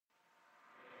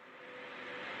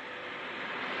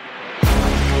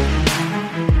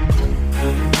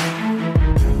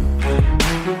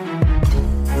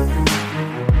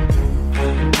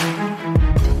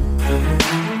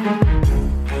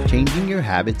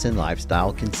habits and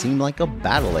lifestyle can seem like a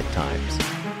battle at times.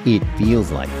 It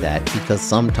feels like that because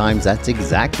sometimes that's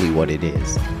exactly what it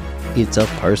is. It's a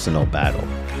personal battle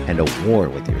and a war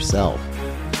with yourself.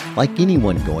 Like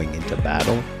anyone going into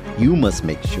battle, you must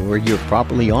make sure you're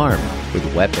properly armed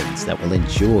with weapons that will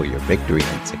ensure your victory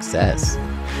and success.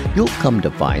 You'll come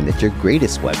to find that your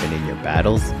greatest weapon in your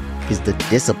battles is the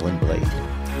discipline blade.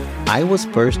 I was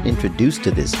first introduced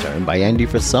to this term by Andy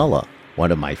Frisella,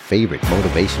 one of my favorite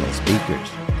motivational speakers.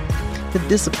 The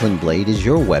discipline blade is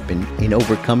your weapon in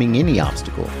overcoming any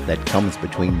obstacle that comes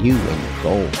between you and your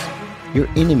goals, your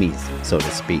enemies, so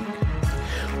to speak.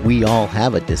 We all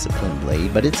have a discipline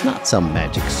blade, but it's not some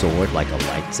magic sword like a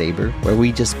lightsaber where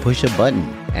we just push a button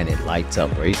and it lights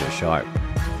up razor sharp.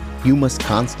 You must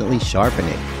constantly sharpen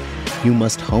it. You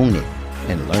must hone it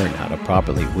and learn how to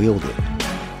properly wield it.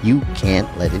 You can't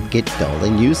let it get dull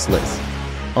and useless.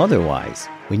 Otherwise,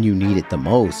 when you need it the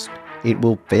most, it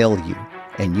will fail you,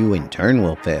 and you in turn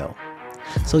will fail.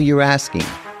 So you're asking,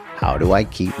 how do I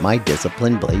keep my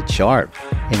discipline blade sharp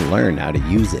and learn how to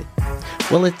use it?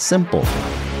 Well, it's simple.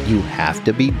 You have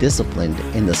to be disciplined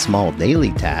in the small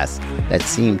daily tasks that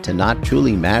seem to not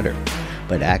truly matter,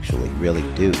 but actually really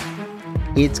do.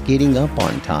 It's getting up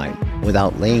on time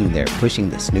without laying there pushing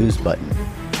the snooze button.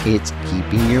 It's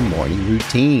keeping your morning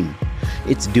routine.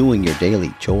 It's doing your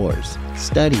daily chores,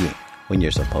 studying when you're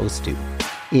supposed to.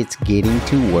 It's getting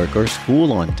to work or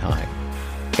school on time,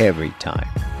 every time.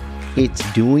 It's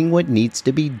doing what needs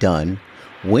to be done,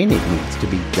 when it needs to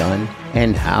be done,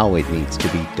 and how it needs to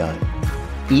be done,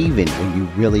 even when you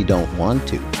really don't want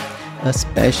to,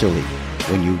 especially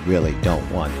when you really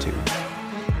don't want to.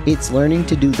 It's learning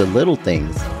to do the little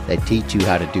things that teach you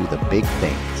how to do the big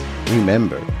things.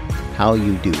 Remember, how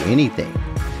you do anything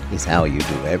is how you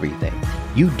do everything.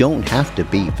 You don't have to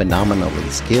be phenomenally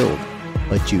skilled,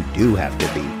 but you do have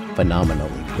to be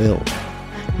phenomenally willed.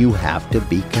 You have to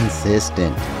be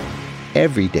consistent.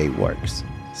 Every day works.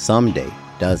 Some day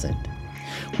doesn't.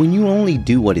 When you only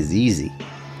do what is easy,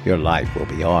 your life will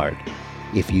be hard.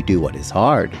 If you do what is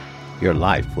hard, your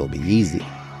life will be easy.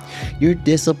 Your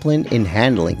discipline in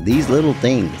handling these little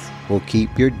things will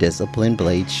keep your discipline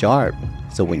blade sharp.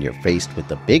 So when you're faced with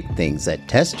the big things that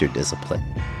test your discipline,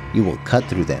 you will cut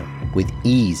through them with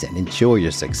ease and ensure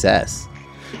your success.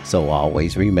 So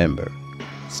always remember,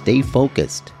 stay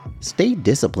focused, stay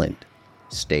disciplined,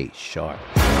 stay sharp.